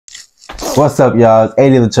What's up, y'all? It's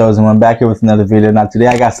 80 the Chosen One back here with another video. Now today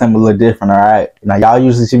I got something a little different, alright? Now y'all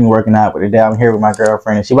usually see me working out, but today I'm here with my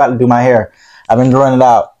girlfriend and she about to do my hair. I've been growing it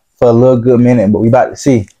out for a little good minute, but we about to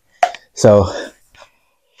see. So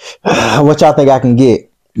what y'all think I can get?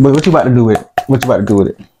 What you about to do with it? What you about to do with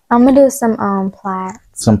it? I'm gonna do some plaits.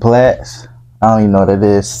 Some plaits? I don't even know what that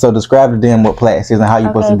is. So describe to them what plaits is and how you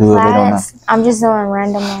supposed to do it. They don't know. I'm just doing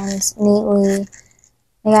random ones neatly.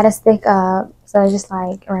 They gotta stick up, so it's just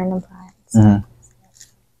like random plaits. Mm-hmm.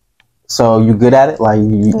 So you good at it? Like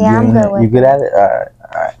I'm good with it. You good at it? All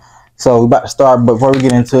right. So we about to start, but before we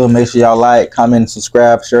get into it, make sure y'all like, comment,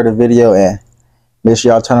 subscribe, share the video, and make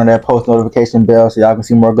sure y'all turn on that post notification bell so y'all can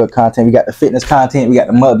see more good content. We got the fitness content, we got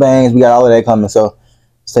the mukbangs, we got all of that coming. So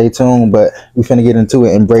stay tuned, but we finna get into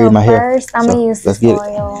it and braid my hair. First, I'm gonna use this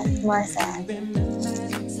oil massage.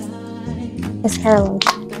 It's hair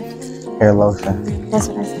lotion. Hair lotion. That's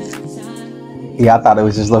what I said. Yeah, I thought it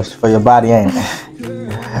was just lotion for your body, ain't it?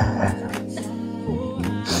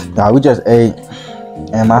 Nah, we just ate,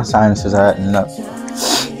 and my sinuses are acting up.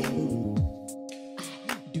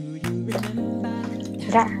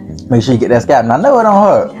 That hurt. Make sure you get that scalp. Now, I know it don't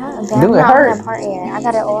hurt. Yeah, Do it hurt? That part yet. I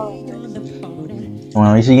got it oil.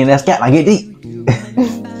 Well, make sure you get that scalp. Now get deep.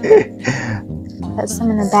 Put some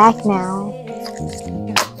in the back now.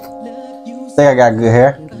 Think I got good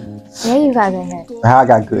hair? Yeah, you got good hair. How I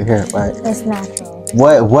got good hair? Like, it's natural.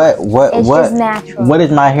 What? It's just natural. What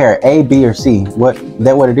is my hair? A, B, or C? What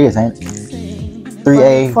it is, ain't it?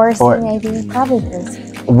 3A, 4C maybe, probably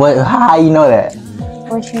 3C. What? How you know that?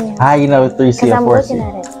 What you mean? How you know 3C or 4C? I'm looking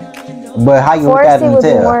at it. But how you look at it and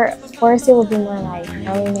tell? 4C would be more like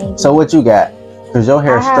early maybe. So what you got? Cause your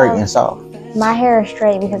hair is straight and soft. My hair is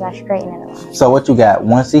straight because I straighten it a lot. So what you got?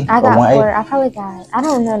 1C I or got 1A? 4. I probably got. I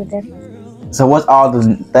don't know the difference. So what's all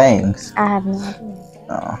the things? I have no idea.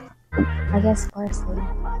 I guess 4C.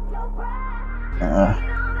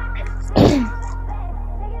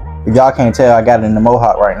 If y'all can't tell, I got it in the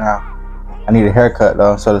mohawk right now. I need a haircut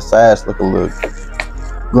though, so the sides look a little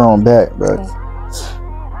grown back. But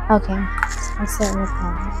okay. Let's sit with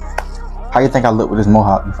that. How you think I look with this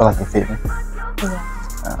mohawk? You feel like it fit me? Yeah.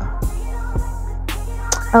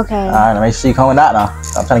 Okay. All right, make sure you coming out now.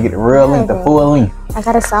 I'm trying to get the real length, the full length. I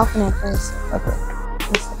gotta soften it first. Okay.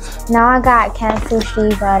 Now I got cancel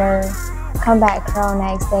shea butter, comeback curl,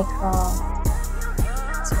 next day curl.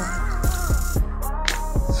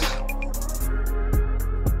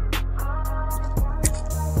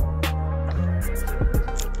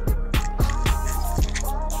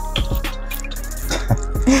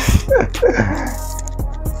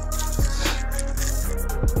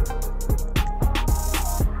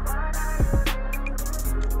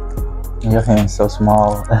 Your hand's so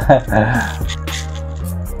small.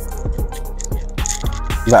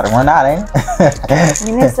 You about to run out, ain't it?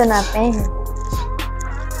 You missed enough in here.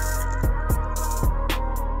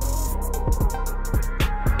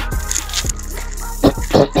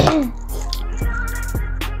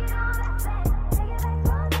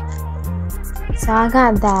 So I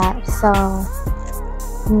got that. So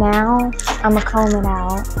now I'm gonna comb it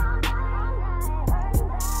out.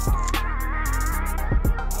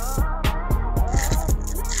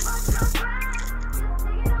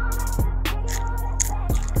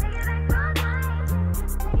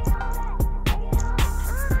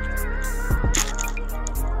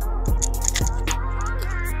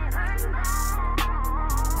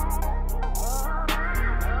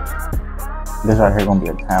 This right here gonna be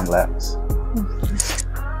a time lapse.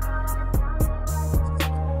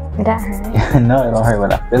 Did that hurt? No, it don't hurt,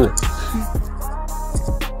 but I feel it.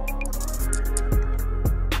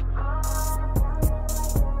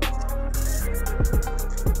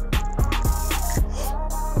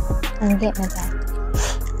 I'm getting it back.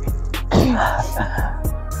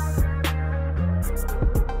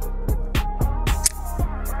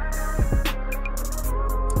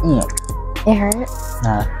 It hurt?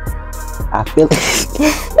 Nah. I feel it.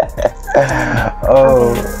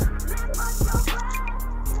 Oh. Okay.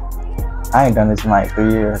 I ain't done this in like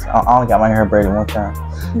 3 years. I only got my hair braided one time.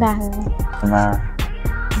 That hurt.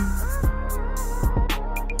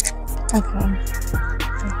 Okay.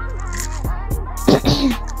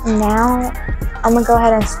 Now I'm gonna go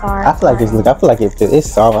ahead and start. I feel like it's it's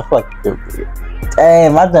soft. I feel like it feels good.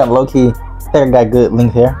 Damn, I done low key. I think I got good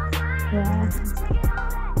length hair. Yeah.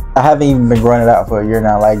 I haven't even been growing it out for a year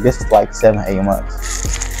now. Like this is like 7-8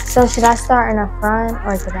 months. So should I start in the front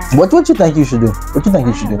or the back? What you think you should do? What you think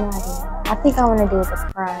you should do? No idea. I think I want to do the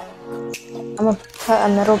front. I'm gonna put a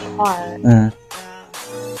middle part.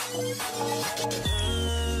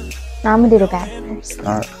 Now I'm gonna do the back first.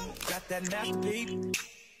 Alright.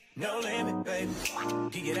 No limit, baby.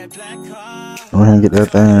 You get that black car. Go ahead and get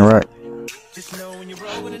that thing right. Just know when you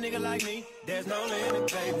roll with a nigga like me, there's no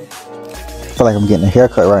limit, baby. I feel like I'm getting a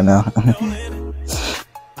haircut right now. No limit.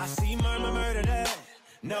 I see murder that.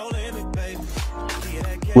 No limit, baby.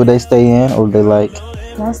 Would they stay in or would they like?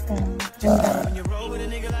 No staying.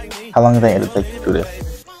 How long do they have to take you to do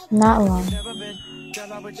this? Not long.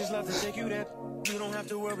 Girl, I would just love to take you there. You don't have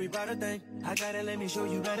to worry about a thing. I gotta let me show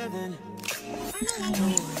you better than.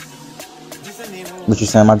 What you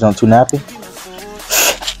saying? My junk too nappy?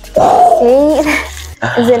 See?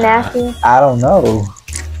 Is it nappy? I don't know.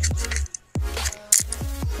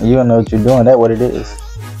 You don't know what you're doing. That's what it is.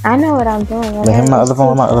 I know what I'm doing. Let him my other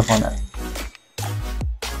phone. My other phone.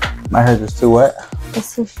 My hair is too wet.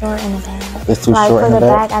 It's too short in the back. It's too like, short in the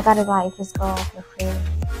back. I gotta like just go for free.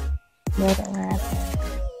 Make it wherever.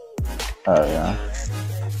 Oh yeah.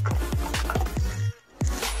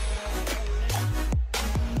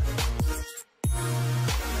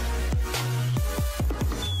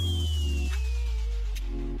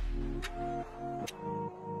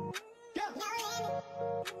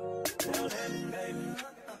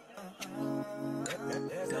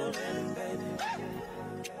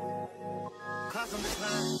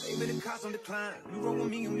 Baby, the cost on decline. You roll with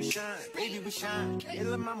me and we shine. Baby, we shine.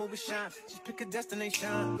 Little mama, we shine. Just pick a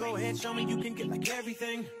destination. Go ahead, show me you can get like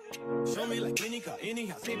everything. Show me like any car, any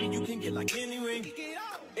house. Baby, you can get like any ring.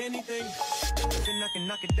 Anything. Then I can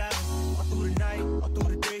knock it down. All through the night, all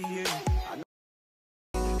through the day, yeah. I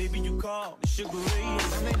know. Baby, you call the sugar ray.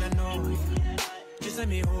 I may not know you. Just let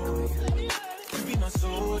me hold you. You be my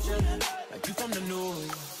soldier. Like you from the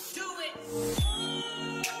north. Do it.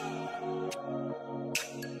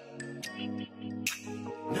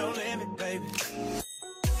 No limit, baby.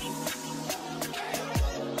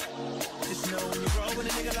 Just know when you roll with a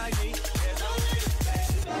nigga like me, there's no limit,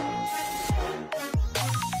 baby.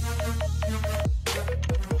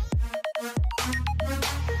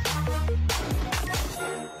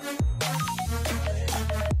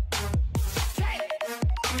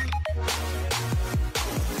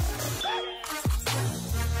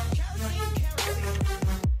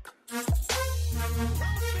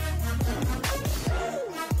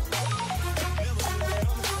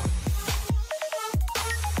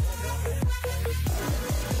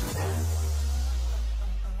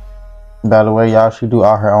 By the way, y'all, she do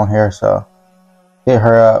all her own hair, so hit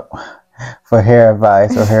her up for hair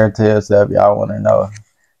advice or hair tips if y'all want to know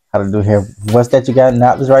how to do hair. What's that you got?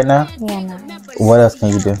 Knotless right now? Yeah, no. What else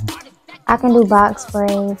can you do? I can do box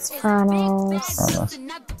braids, frontals. That's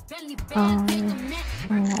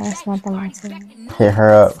nothing much. Hit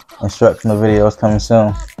her up. Instructional videos coming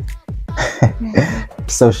soon.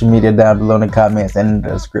 Social media down below in the comments and in the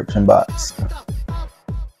description box.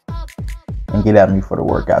 And get at me for the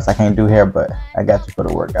workouts. I can't do hair, but I got you for the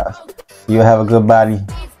workouts. You'll have a good body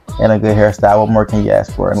and a good hairstyle. What more can you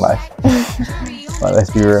ask for in life? Well, let's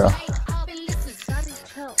be real.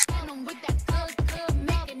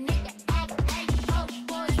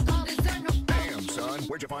 Damn, son,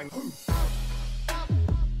 where'd you find?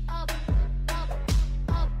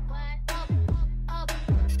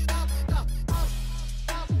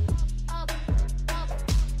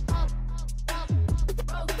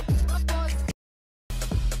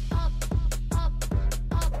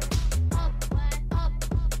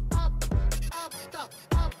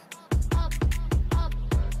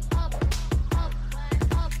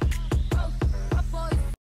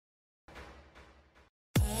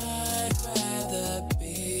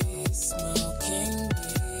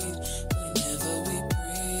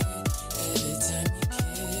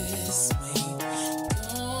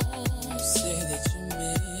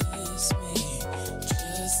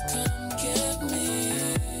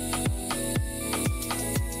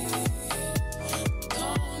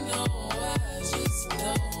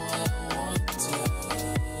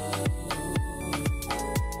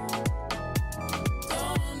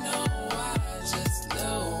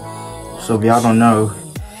 So if y'all don't know,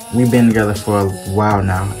 we've been together for a while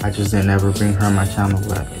now. I just didn't ever bring her on my channel,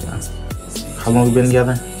 but how long we been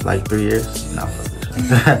together? Like 3 years? No,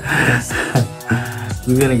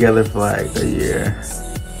 we've been together for like a year.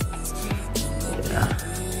 Yeah.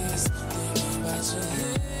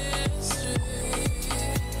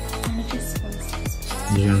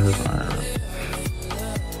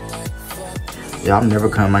 Yeah, I'm never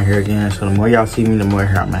cutting my hair again. So the more y'all see me, the more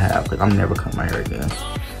hair I'm gonna have, because I'm never cutting my hair again.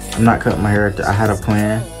 I'm not cutting my hair. I had a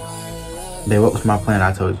plan. Babe, what was my plan?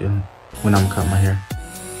 I told you when I'm cutting my hair.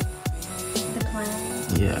 The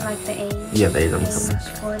plan? Yeah. Like the age? Yeah, the age I'm cutting my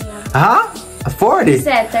hair. 40. Huh? 40? You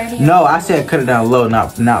said 30. No, I said cut it down low,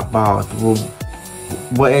 not bald. Well,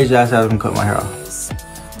 what age did I say I was gonna cut my hair off?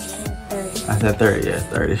 I said 30, yeah,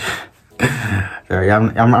 30. 30.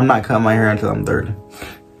 I'm not cutting my hair until I'm 30.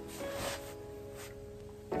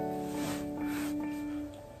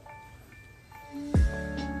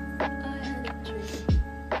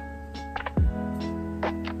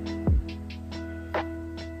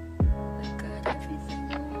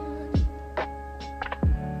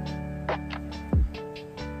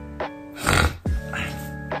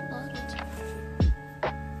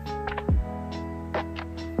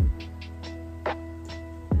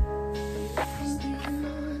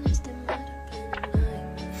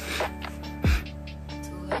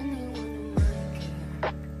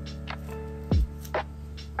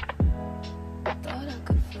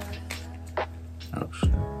 Oh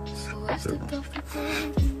shit.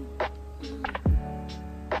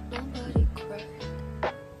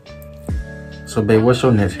 So babe, what's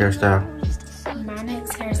your next hairstyle? My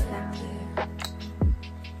next hairstyle,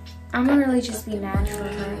 I'm gonna really just be natural.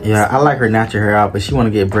 Yeah, I like her natural hair out, but she want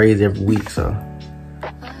to get braids every week, so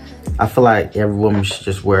I feel like every woman should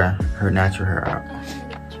just wear her natural hair out.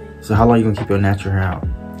 So how long you gonna keep your natural hair out?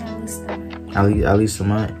 At least a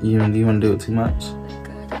month. Do you want to do it too much?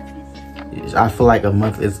 I feel like a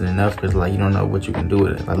month isn't enough because like you don't know what you can do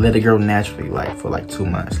with it. Like let it grow naturally, like for like 2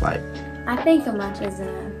 months. Like I think a month is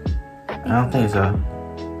enough. I don't think so.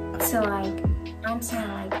 So like I'm saying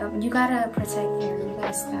like you gotta protect your hair. You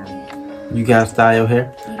gotta style it. You gotta style your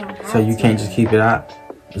hair, You don't have so you can't just keep it out.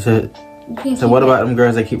 So what about them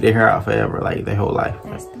girls that keep their hair out forever, like their whole life?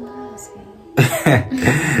 That's the policy.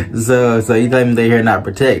 so you claim their hair not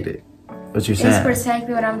protected? What you saying? It's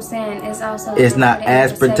protected. What I'm saying is also. It's not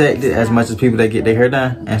as protected as much as people that get their hair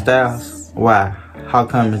done and styles. Why? How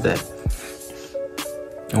come is that?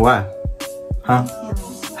 Why? Huh?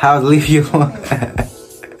 How's leave you alone?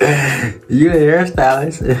 You the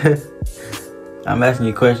hairstylist. I'm asking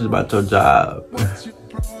you questions about your job.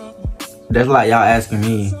 That's like y'all asking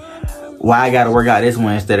me why I gotta work out this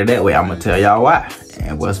way instead of that way. I'm gonna tell y'all why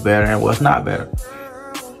and what's better and what's not better.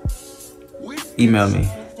 Email me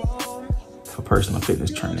for personal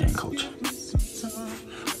fitness training and coaching.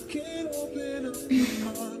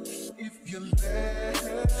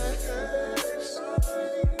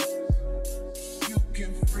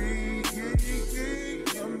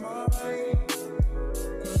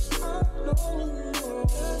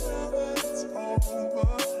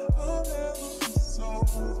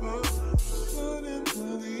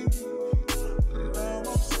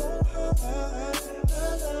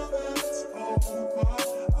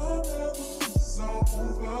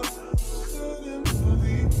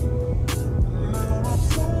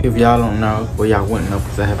 If y'all don't know, well y'all wouldn't know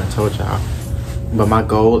because I haven't told y'all, but my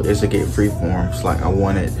goal is to get freeforms. Like I don't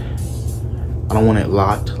want it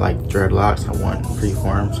locked like dreadlocks. I want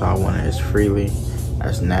freeform, so I want it as freely,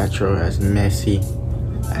 as natural, as messy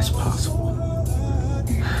as possible.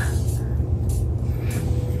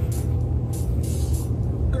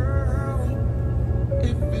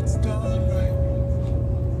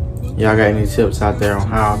 Y'all got any tips out there on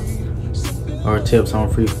how, or tips on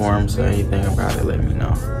freeforms or anything about it, let me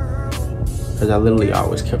know. Cause I literally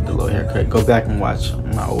always kept a low haircut. Go back and watch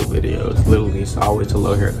my old videos. Literally, it's always a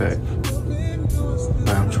low haircut.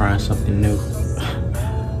 But I'm trying something new.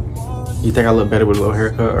 You think I look better with a low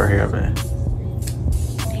haircut or hair band?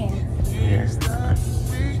 Hair.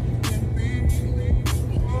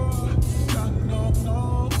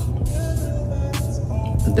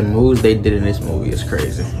 The moves they did in this movie is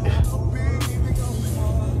crazy.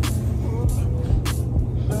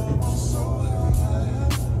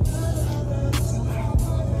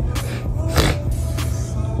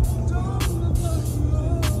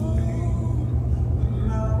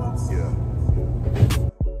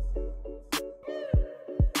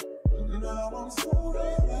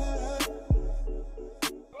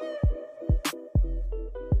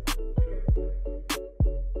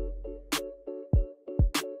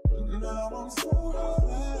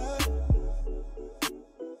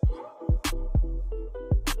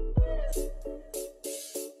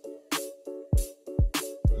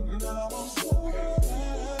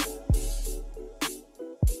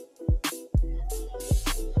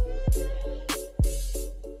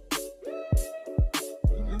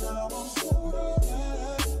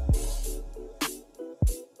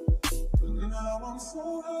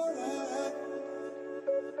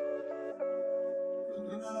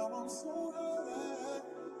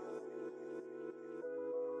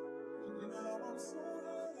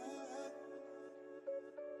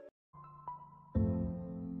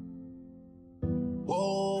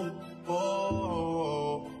 Whoa,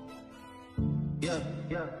 whoa, yeah.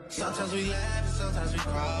 Sometimes we laugh and sometimes we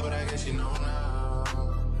cry, but I guess you know now,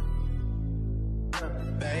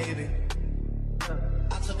 baby.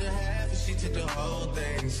 she took the whole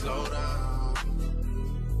thing. Slow down,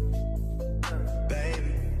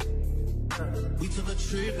 baby. We took a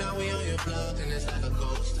trip, now we on your block, and it's like a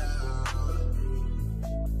ghost town,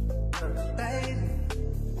 baby.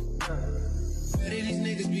 Where did these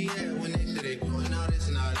niggas be at when they say they doing all this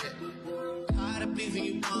and all that? Tired of beefing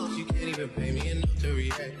you punks, you can't even pay me enough to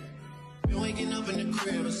react. Been waking up in the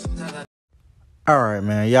crib, but sometimes I Alright,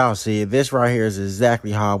 man, y'all see, this right here is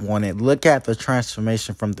exactly how I want it. Look at the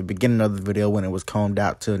transformation from the beginning of the video when it was combed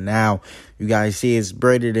out to now. You guys see it's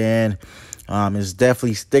braided in. It's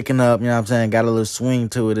definitely sticking up, you know what I'm saying? Got a little swing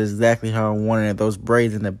to it. It's exactly how I wanted it. Those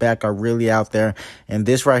braids in the back are really out there. And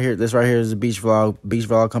this right here is a beach vlog. Beach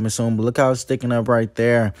vlog coming soon. But look how it's sticking up right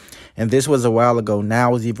there. And this was a while ago.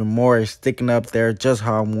 Now it's even more. It's sticking up there just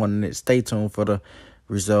how I wanted it. Stay tuned for the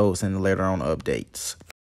results and later on updates.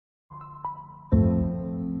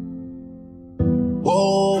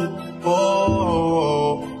 whoa,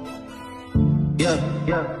 whoa,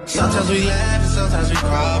 yeah. Sometimes we laugh and sometimes we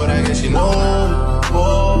cry, but I guess you know.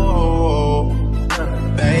 Whoa.